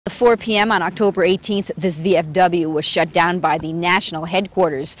At 4 p.m. on October 18th, this VFW was shut down by the national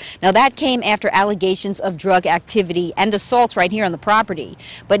headquarters. Now that came after allegations of drug activity and assaults right here on the property.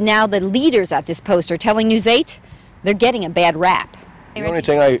 But now the leaders at this post are telling News 8 they're getting a bad rap. The only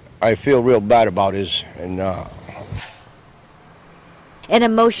thing I feel real bad about is, An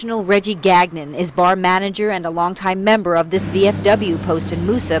emotional Reggie Gagnon is bar manager and a longtime member of this VFW post in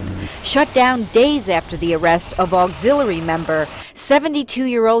Moosup, shut down days after the arrest of auxiliary member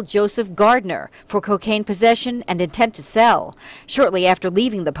 72-year-old Joseph Gardner for cocaine possession and intent to sell, shortly after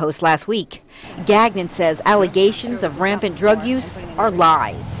leaving the post last week. Gagnon says allegations of rampant drug use are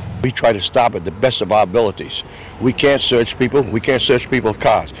lies. We try to stop it the best of our abilities. We can't search people. We can't search people's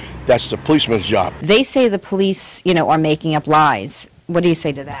cars. That's the policeman's job. They say the police, are making up lies. What do you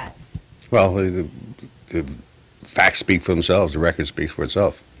say to that? Well, the facts speak for themselves. The record speaks for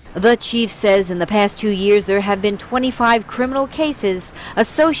itself. The chief says in the past 2 years there have been 25 criminal cases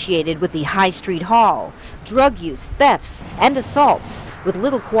associated with the High Street Hall, drug use, thefts, and assaults, with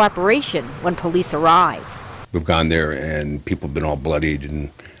little cooperation when police arrive. We've gone there and people have been all bloodied, and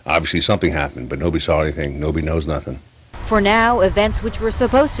obviously something happened, but nobody saw anything. Nobody knows nothing. For now, events which were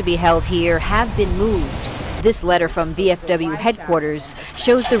supposed to be held here have been moved. This letter from VFW headquarters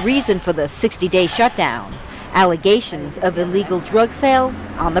shows the reason for the 60-day shutdown: allegations of illegal drug sales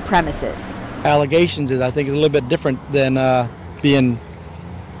on the premises. Allegations is, I think, is a little bit different than being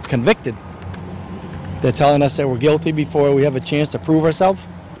convicted. They're telling us that we're guilty before we have a chance to prove ourselves.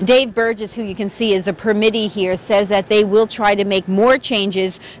 Dave Burgess, who you can see is a permittee here, says that they will try to make more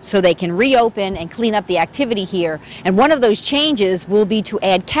changes so they can reopen and clean up the activity here. And one of those changes will be to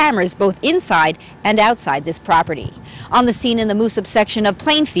add cameras both inside and outside this property. On the scene in the Moosup section of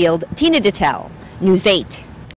Plainfield, Tina Dittel, News 8.